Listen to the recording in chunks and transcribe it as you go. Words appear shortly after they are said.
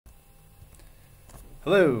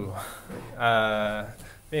Hello,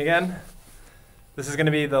 me again. This is going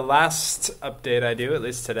to be the last update I do, at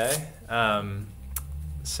least today. And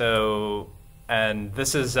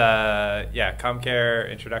this is,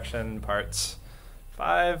 CommCare Introduction Parts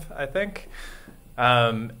 5, I think.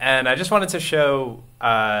 And I just wanted to show,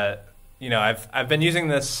 I've been using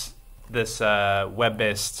this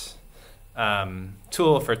web-based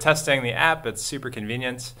tool for testing the app. It's super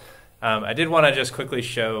convenient. I did want to just quickly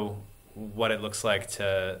show what it looks like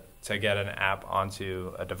to get an app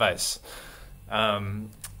onto a device.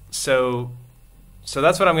 So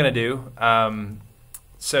that's what I'm going to do.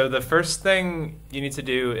 So the first thing you need to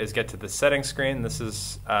do is get to the settings screen. This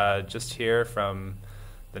is just here from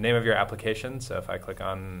the name of your application. So if I click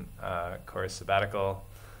on Course Sabbatical,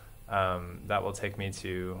 that will take me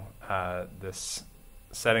to this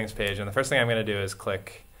settings page. And the first thing I'm going to do is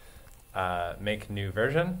click Make New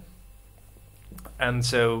Version. And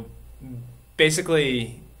so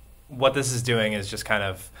basically what this is doing is just kind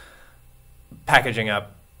of packaging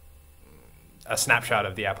up a snapshot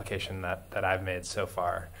of the application that I've made so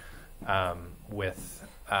far with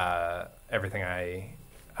everything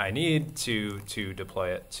I need to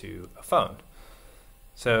deploy it to a phone.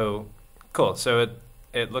 So cool. So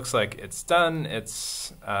it looks like it's done.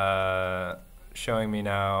 It's showing me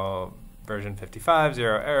now version 55,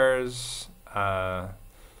 0 errors.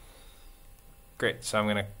 Great, so I'm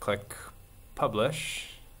going to click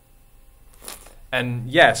Publish. And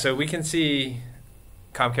yeah, so we can see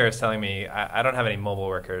CommCare is telling me I don't have any mobile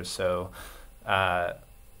workers, so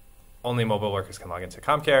only mobile workers can log into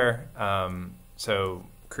CommCare. So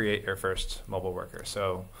create your first mobile worker.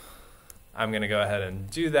 So I'm going to go ahead and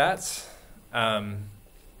do that. And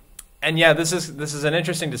yeah, this is an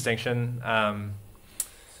interesting distinction.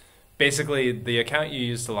 Basically, the account you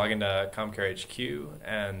use to log into CommCare HQ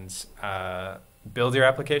and build your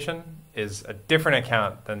application is a different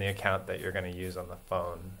account than the account that you're going to use on the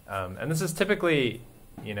phone. And this is typically,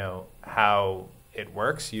 how it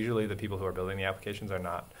works. Usually the people who are building the applications are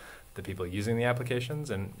not the people using the applications.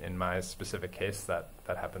 And in my specific case, that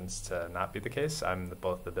happens to not be the case. I'm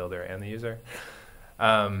both the builder and the user.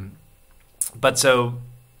 But so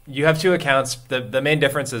you have two accounts. The main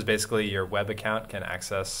difference is basically your web account can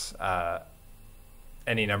access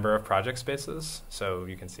any number of project spaces. So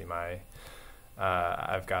you can see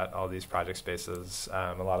I've got all these project spaces.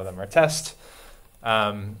 A lot of them are test.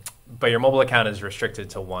 But your mobile account is restricted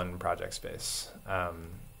to one project space.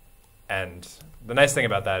 And the nice thing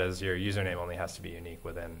about that is your username only has to be unique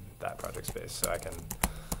within that project space. So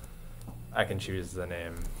I can choose the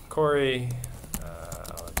name Corey.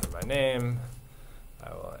 I'll enter my name. I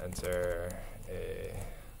will enter a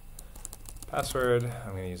password.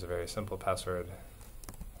 I'm going to use a very simple password.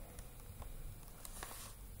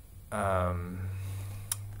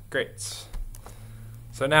 Great.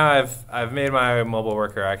 So now I've made my mobile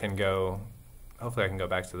worker. Hopefully I can go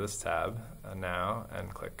back to this tab now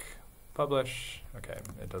and click Publish. Okay,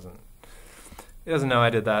 it doesn't know I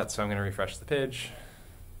did that, so I'm going to refresh the page.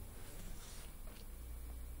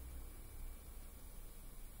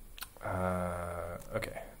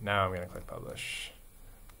 Okay, now I'm going to click Publish.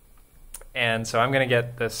 And so I'm going to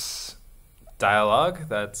get this dialog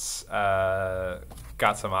that's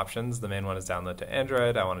got some options. The main one is download to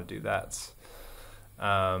Android. I want to do that.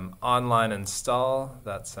 Online install,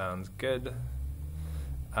 that sounds good.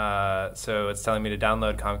 So it's telling me to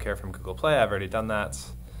download CommCare from Google Play. I've already done that.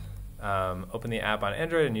 Open the app on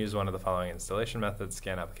Android and use one of the following installation methods: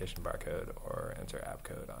 scan application barcode or enter app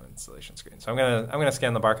code on installation screen. So I'm gonna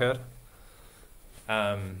scan the barcode.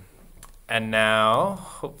 And now,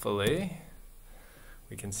 hopefully,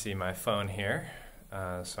 we can see my phone here.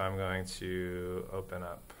 So I'm going to open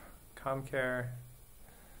up CommCare.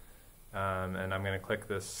 And I'm going to click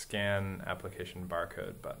this scan application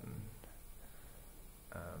barcode button.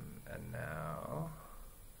 And now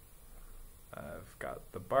I've got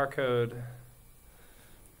the barcode.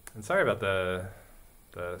 And sorry about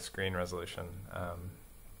the screen resolution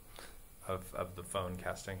of the phone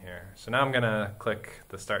casting here. So now I'm going to click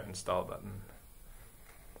the Start Install button.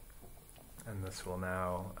 And this will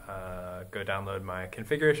now go download my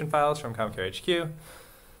configuration files from CommCare HQ.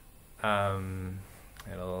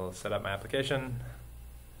 It'll set up my application.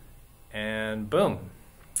 And boom.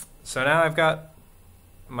 So now I've got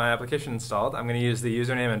my application installed. I'm going to use the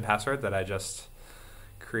username and password that I just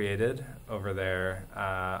created over there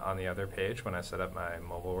on the other page when I set up my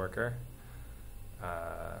mobile worker.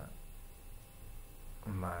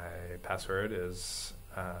 My password is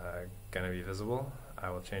going to be visible. I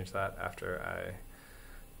will change that after I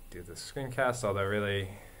do the screencast, although really,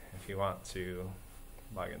 if you want to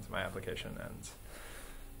log into my application and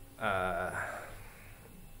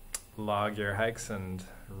log your hikes and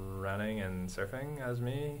running and surfing as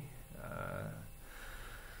me.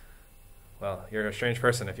 Well, you're a strange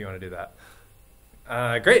person if you want to do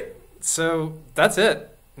that. Great. So that's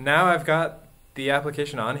it. Now I've got the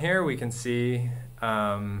application on here. We can see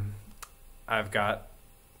I've got,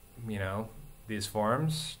 these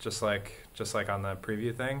forms just like on the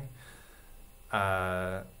preview thing.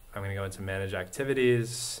 I'm going to go into manage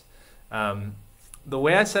activities. The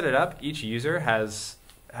way I set it up, each user has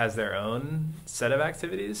their own set of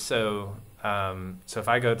activities. So if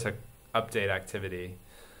I go to update activity,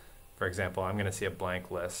 for example, I'm going to see a blank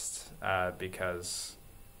list because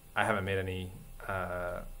I haven't made any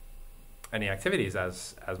activities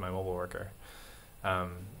as my mobile worker.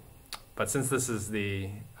 But since this is the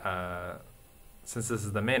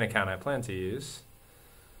main account I plan to use,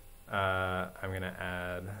 I'm going to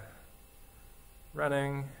add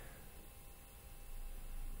running.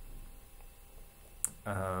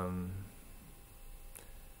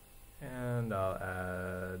 And I'll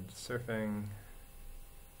add surfing.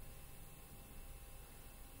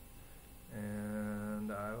 And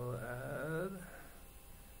I will add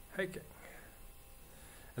hiking.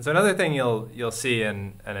 And so another thing you'll see,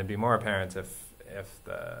 and it'd be more apparent if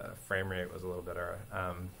the frame rate was a little better.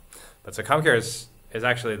 But so CommCare is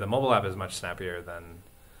actually, the mobile app is much snappier than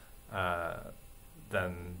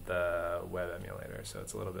the web emulator. So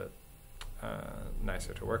it's a little bit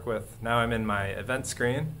nicer to work with. Now I'm in my event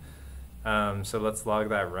screen. So let's log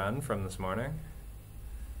that run from this morning.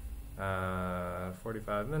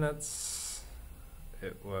 45 minutes.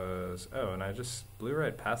 It was, and I just blew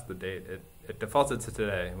right past the date. It defaulted to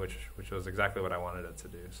today, which was exactly what I wanted it to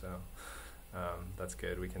do. So that's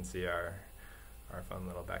good. We can see our fun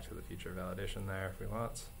little Back to the Future validation there if we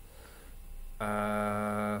want.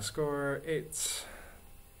 Score 8.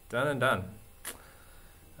 Done and done.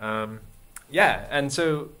 Yeah, and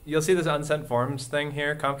so you'll see this unsent forms thing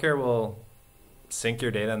here. CommCare will sync your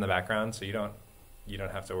data in the background, so you don't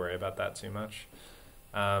have to worry about that too much.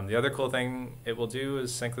 The other cool thing it will do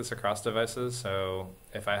is sync this across devices. So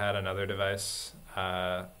if I had another device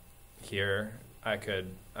here, I could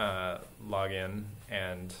log in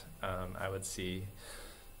and I would see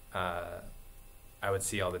all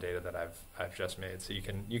the data that I've just made. So you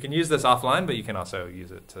can use this offline, but you can also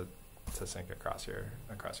use it to sync across your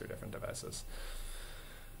different devices.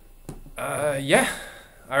 Yeah.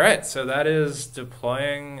 All right. So that is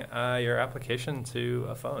deploying your application to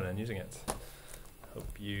a phone and using it.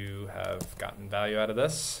 Hope you have gotten value out of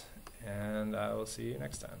this, and I will see you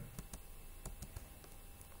next time.